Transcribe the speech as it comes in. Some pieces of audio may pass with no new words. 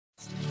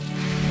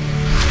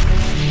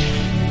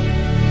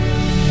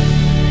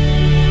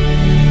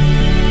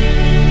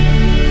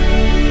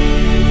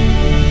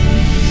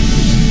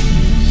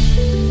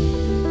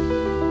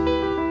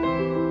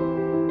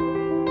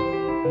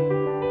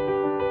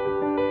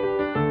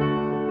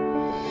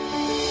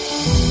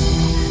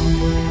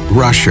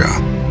Russia,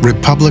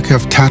 Republic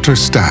of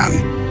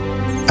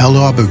Tatarstan,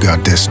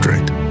 Alabuga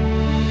district.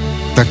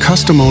 The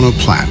Kastamonu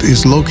plant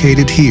is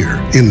located here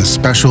in the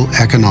Special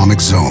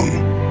Economic Zone.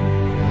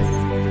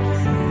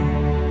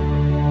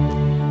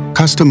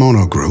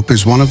 Kastamonu Group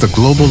is one of the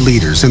global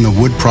leaders in the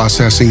wood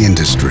processing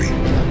industry.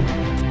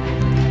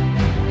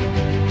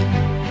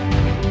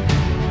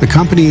 The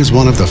company is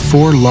one of the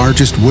 4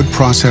 largest wood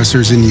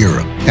processors in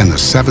Europe and the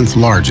 7th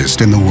largest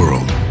in the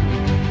world.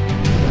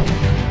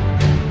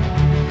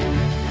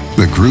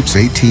 The group's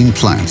 18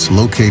 plants,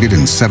 located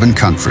in 7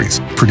 countries,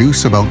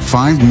 produce about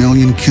 5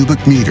 million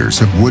cubic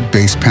meters of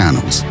wood-based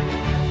panels.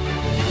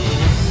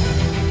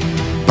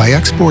 By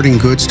exporting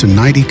goods to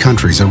 90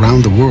 countries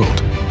around the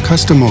world,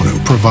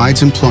 Kastamonu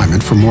provides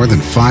employment for more than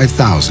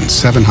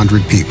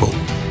 5,700 people,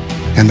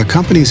 and the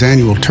company's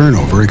annual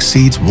turnover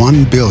exceeds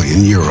 1 billion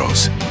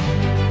euros.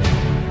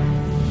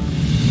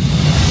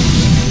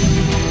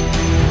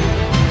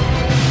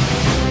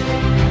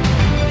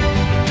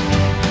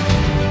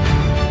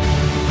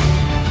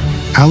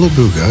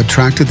 Alabuga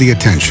attracted the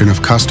attention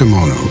of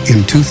Kastamonu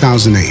in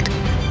 2008,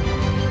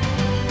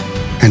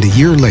 and a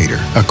year later,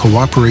 a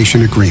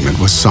cooperation agreement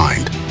was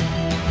signed.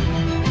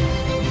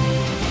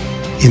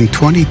 In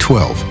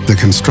 2012, the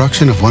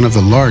construction of one of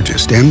the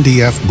largest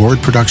MDF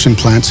board production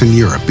plants in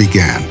Europe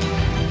began,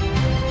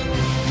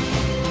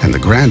 and the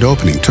grand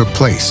opening took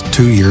place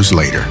 2 years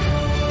later.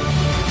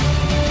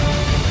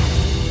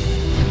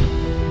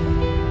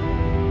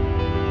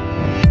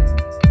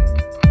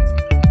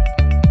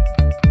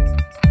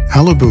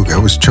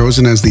 Alabuga was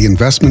chosen as the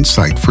investment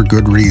site for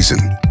good reason.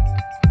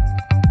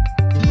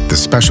 The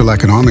Special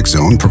Economic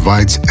Zone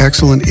provides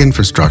excellent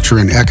infrastructure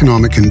and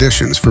economic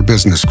conditions for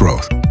business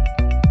growth.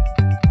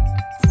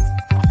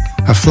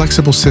 A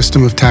flexible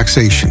system of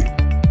taxation,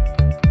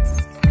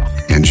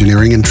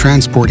 engineering and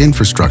transport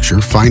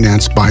infrastructure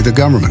financed by the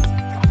government.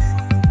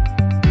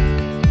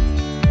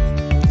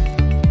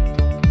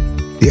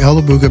 The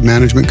Alabuga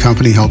Management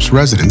Company helps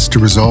residents to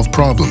resolve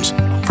problems,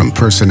 from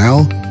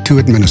personnel to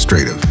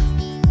administrative.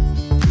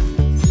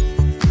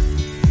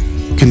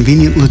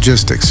 Convenient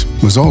logistics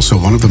was also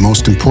one of the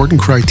most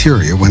important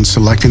criteria when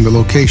selecting the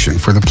location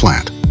for the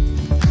plant.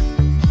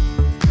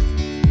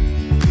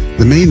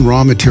 The main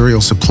raw material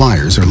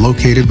suppliers are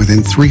located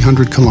within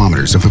 300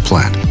 kilometers of the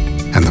plant,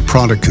 and the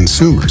product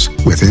consumers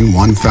within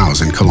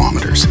 1,000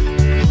 kilometers.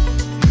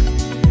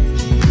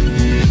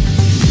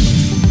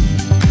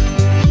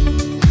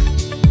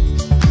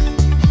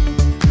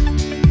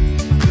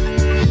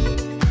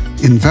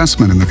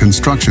 Investment in the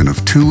construction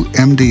of 2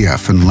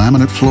 MDF and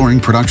laminate flooring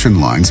production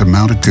lines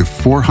amounted to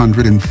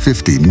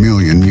 450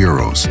 million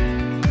euros.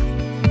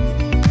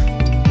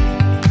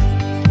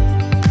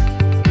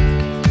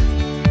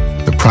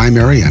 The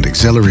primary and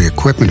auxiliary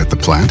equipment at the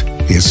plant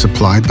is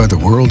supplied by the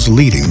world's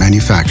leading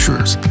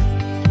manufacturers.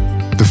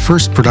 The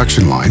first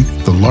production line,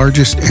 the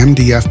largest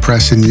MDF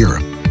press in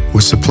Europe,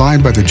 was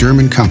supplied by the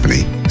German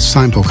company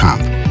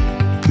Simpelkamp.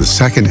 The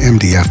second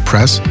MDF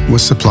press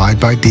was supplied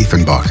by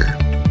Diefenbacher.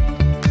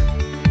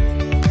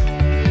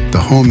 The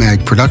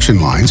HAYAT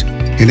production lines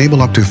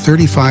enable up to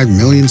 35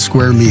 million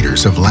square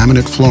meters of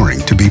laminate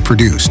flooring to be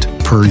produced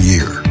per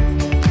year.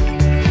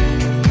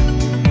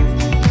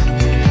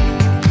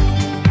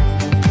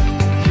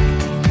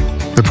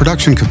 The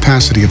production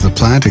capacity of the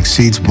plant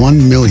exceeds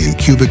 1 million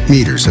cubic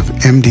meters of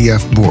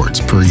MDF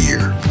boards per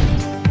year.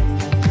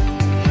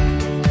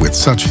 With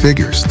such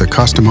figures, the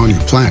Kastamonu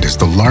plant is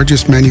the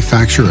largest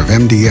manufacturer of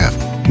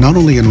MDF, not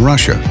only in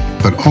Russia,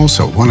 but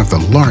also one of the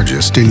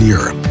largest in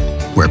Europe,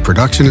 where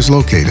production is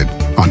located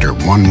under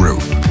one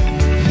roof.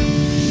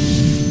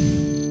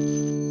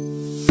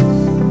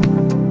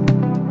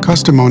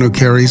 Kastamonu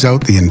carries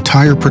out the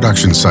entire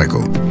production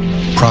cycle: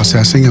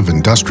 processing of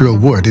industrial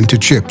wood into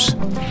chips,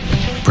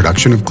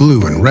 production of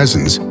glue and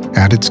resins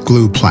at its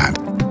glue plant,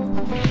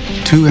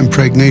 2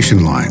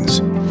 impregnation lines,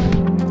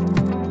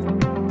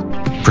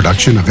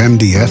 production of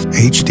MDF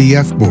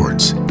HDF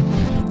boards,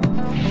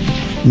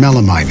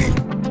 melamining,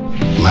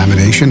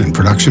 lamination and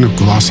production of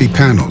glossy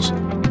panels,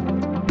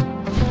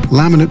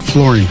 laminate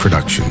flooring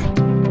production,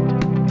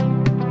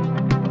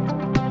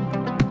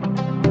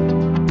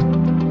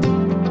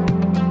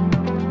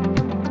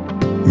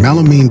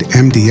 melamined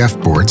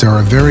MDF boards are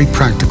a very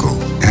practical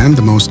and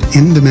the most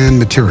in-demand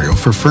material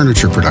for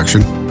furniture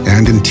production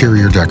and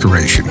interior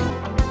decoration.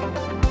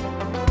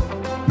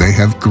 They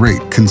have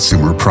great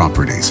consumer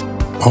properties.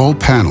 All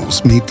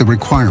panels meet the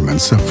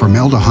requirements of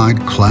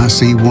formaldehyde Class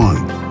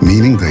E1,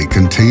 meaning they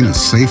contain a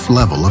safe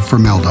level of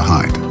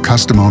formaldehyde.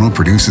 Kastamonu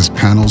produces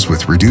panels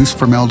with reduced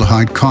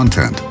formaldehyde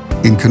content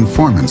in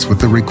conformance with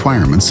the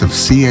requirements of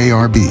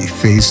CARB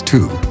Phase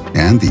 2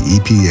 and the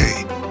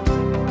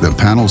EPA. The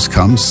panels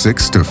come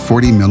 6 to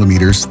 40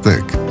 millimeters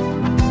thick.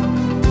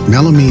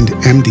 Melamined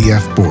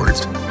MDF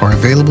boards are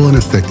available in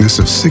a thickness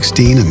of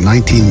 16 and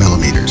 19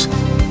 millimeters,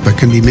 but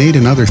can be made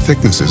in other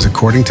thicknesses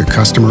according to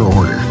customer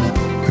order.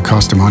 The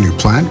Kastamonu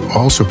plant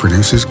also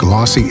produces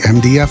glossy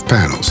MDF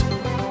panels.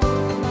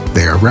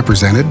 They are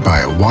represented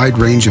by a wide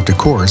range of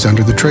decors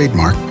under the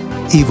trademark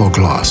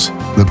EvoGloss.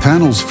 The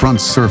panel's front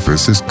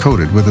surface is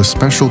coated with a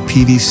special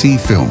PVC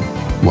film,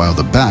 while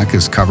the back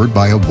is covered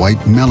by a white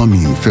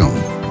melamine film.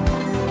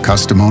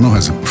 Kastamonu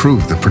has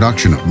approved the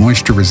production of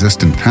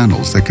moisture-resistant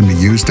panels that can be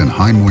used in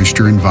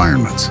high-moisture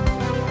environments.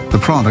 The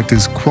product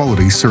is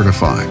quality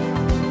certified.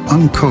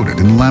 Uncoated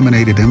and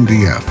laminated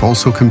MDF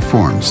also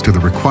conforms to the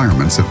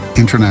requirements of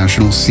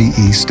international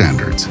CE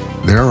standards.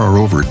 There are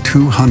over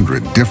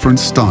 200 different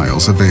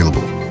styles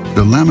available.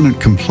 The laminate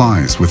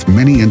complies with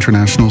many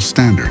international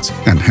standards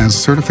and has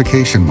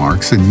certification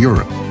marks in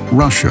Europe,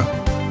 Russia,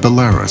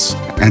 Belarus,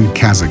 and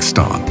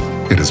Kazakhstan.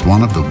 It is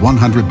one of the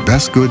 100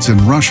 Best Goods in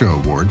Russia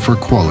award for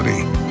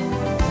quality.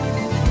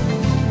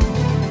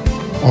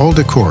 All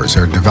decors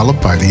are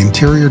developed by the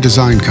interior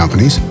design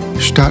companies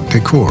Stadt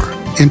Decor,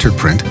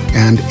 Interprint,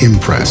 and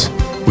Impress,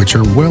 which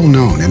are well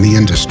known in the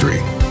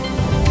industry.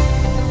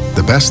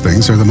 The best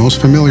things are the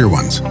most familiar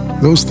ones,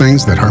 those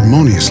things that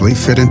harmoniously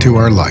fit into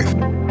our life.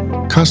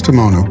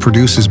 Kastamonu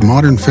produces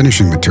modern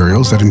finishing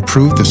materials that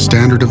improve the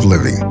standard of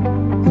living,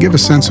 give a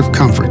sense of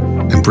comfort,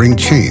 and bring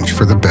change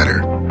for the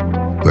better.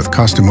 With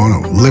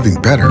Kastamonu, living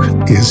better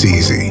is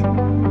easy.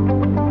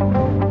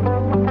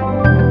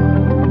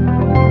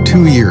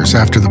 2 years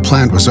after the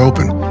plant was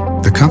opened,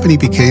 the company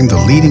became the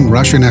leading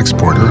Russian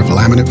exporter of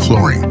laminate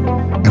flooring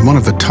and one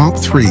of the top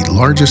 3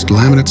 largest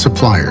laminate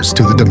suppliers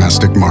to the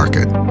domestic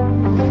market.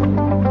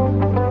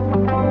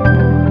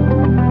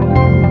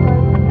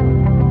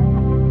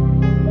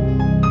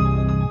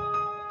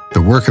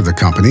 The work of the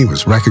company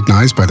was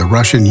recognized by the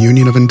Russian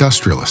Union of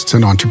Industrialists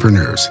and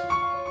Entrepreneurs,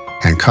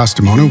 and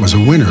Kastamonu was a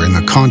winner in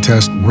the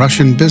contest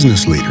Russian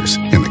Business Leaders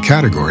in the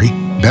category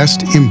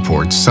Best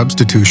Import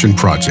Substitution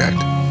Project.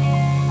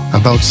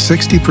 About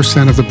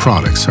 60% of the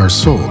products are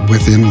sold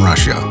within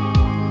Russia.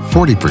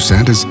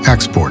 40% is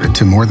exported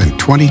to more than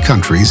 20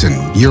 countries in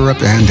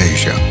Europe and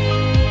Asia.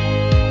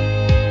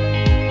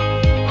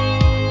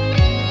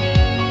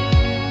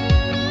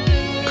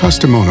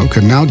 Kastamonu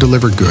can now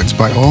deliver goods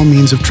by all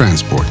means of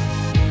transport: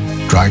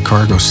 dry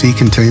cargo sea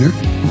container,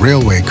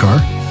 railway car,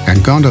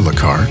 and gondola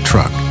car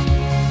truck.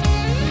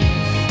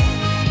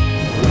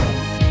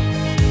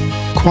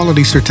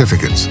 Quality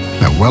certificates,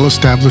 a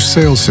well-established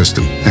sales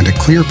system, and a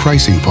clear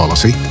pricing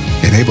policy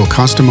enable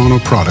Kastamonu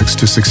products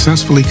to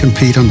successfully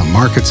compete on the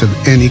markets of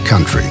any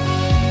country.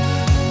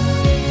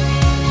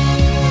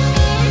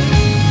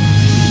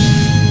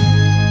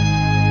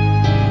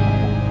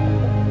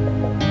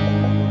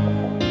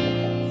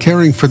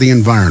 Caring for the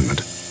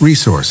environment,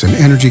 resource and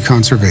energy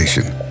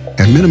conservation,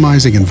 and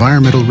minimizing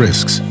environmental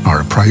risks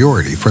are a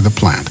priority for the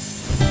plant.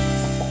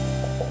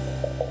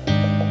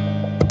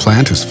 The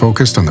plant is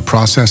focused on the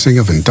processing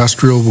of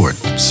industrial wood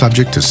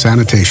subject to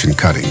sanitation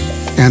cutting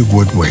and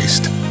wood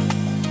waste.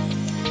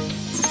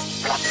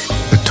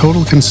 The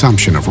total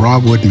consumption of raw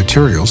wood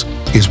materials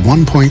is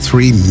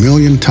 1.3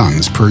 million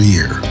tons per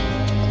year.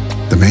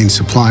 The main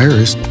supplier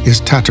is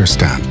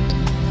Tatarstan,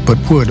 but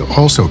wood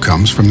also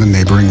comes from the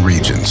neighboring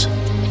regions.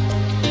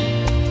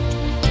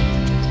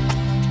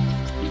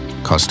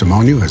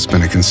 Kastamonu has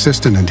been a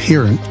consistent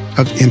adherent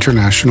of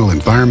international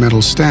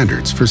environmental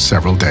standards for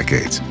several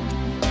decades.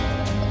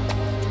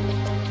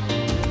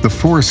 The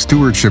Forest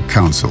Stewardship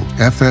Council,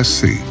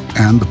 FSC,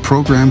 and the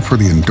Program for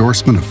the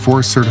Endorsement of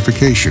Forest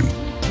Certification,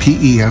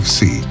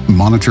 PEFC,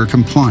 monitor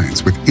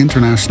compliance with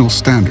international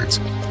standards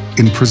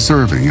in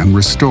preserving and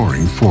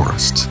restoring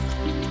forests.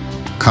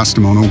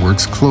 Kastamonu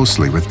works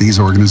closely with these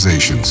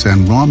organizations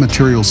and raw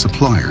material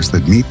suppliers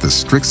that meet the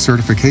strict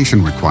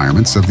certification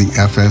requirements of the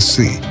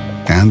FSC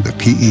and the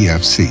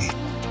PEFC.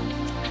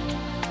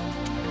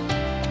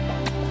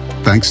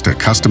 Thanks to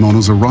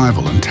Kastamonu's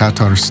arrival in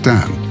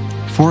Tatarstan,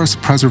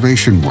 forest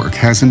preservation work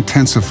has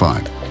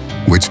intensified,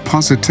 which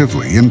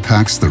positively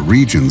impacts the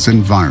region's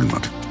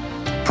environment.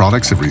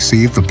 Products have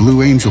received the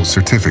Blue Angel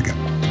certificate,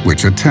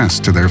 which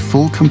attests to their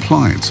full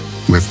compliance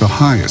with the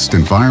highest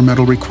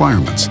environmental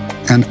requirements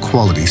and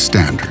quality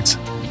standards.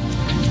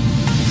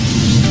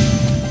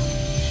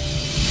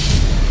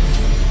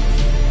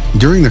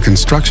 During the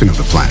construction of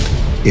the plant,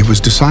 it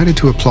was decided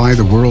to apply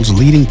the world's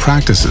leading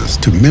practices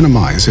to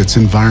minimize its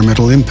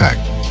environmental impact.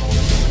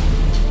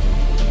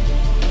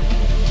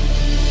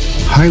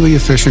 Highly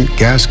efficient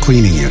gas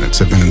cleaning units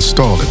have been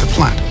installed at the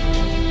plant.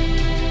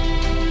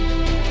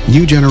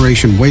 New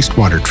generation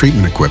wastewater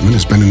treatment equipment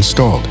has been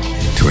installed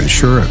to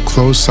ensure a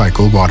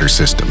closed-cycle water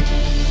system.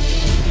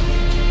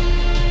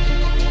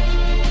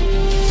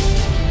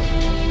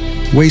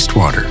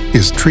 Wastewater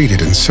is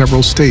treated in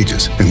several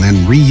stages and then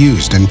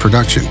reused in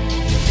production.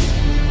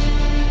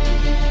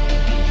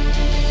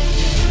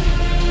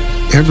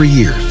 Every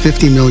year,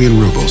 50 million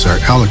rubles are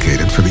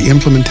allocated for the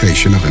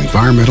implementation of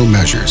environmental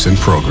measures and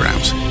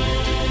programs.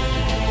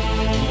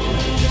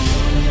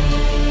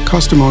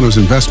 Kastamonu's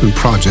investment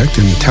project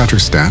in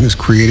Tatarstan has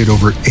created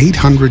over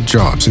 800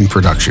 jobs in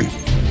production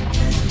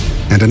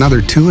and another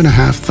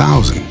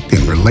 2,500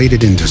 in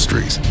related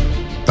industries.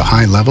 The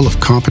high level of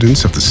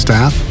competence of the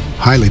staff,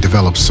 highly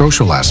developed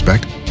social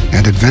aspect,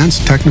 and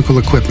advanced technical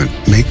equipment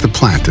make the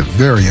plant a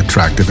very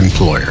attractive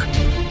employer.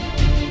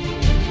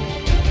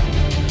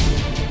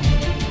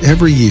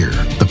 Every year,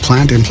 the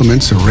plant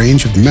implements a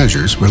range of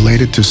measures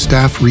related to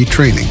staff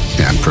retraining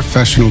and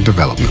professional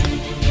development.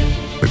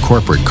 The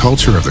corporate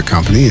culture of the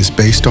company is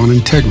based on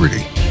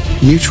integrity,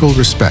 mutual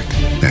respect,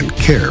 and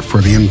care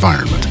for the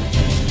environment.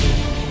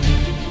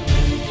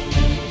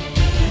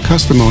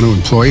 Kastamonu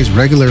employees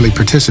regularly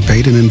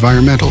participate in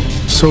environmental,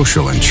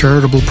 social, and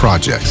charitable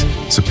projects,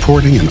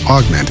 supporting and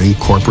augmenting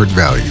corporate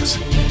values.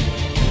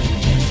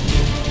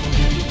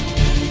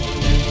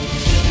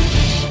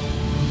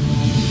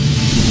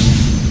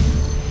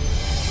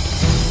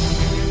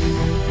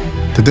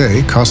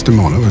 Today,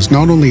 Kastamonu has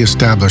not only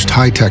established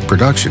high-tech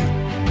production,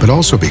 but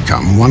also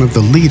become one of the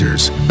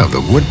leaders of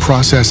the wood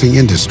processing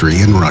industry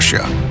in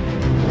Russia.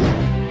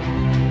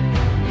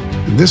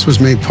 This was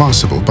made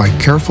possible by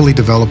carefully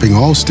developing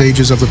all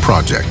stages of the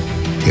project,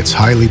 its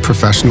highly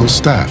professional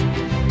staff,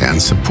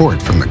 and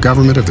support from the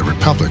government of the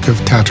Republic of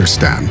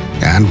Tatarstan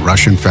and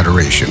Russian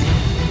Federation.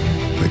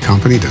 The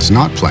company does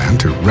not plan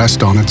to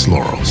rest on its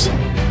laurels.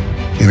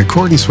 In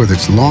accordance with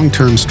its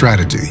long-term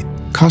strategy,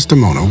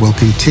 Kastamonu will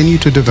continue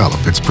to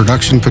develop its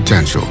production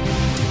potential,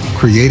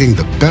 creating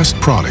the best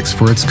products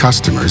for its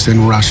customers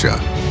in Russia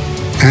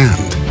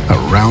and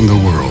around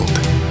the world.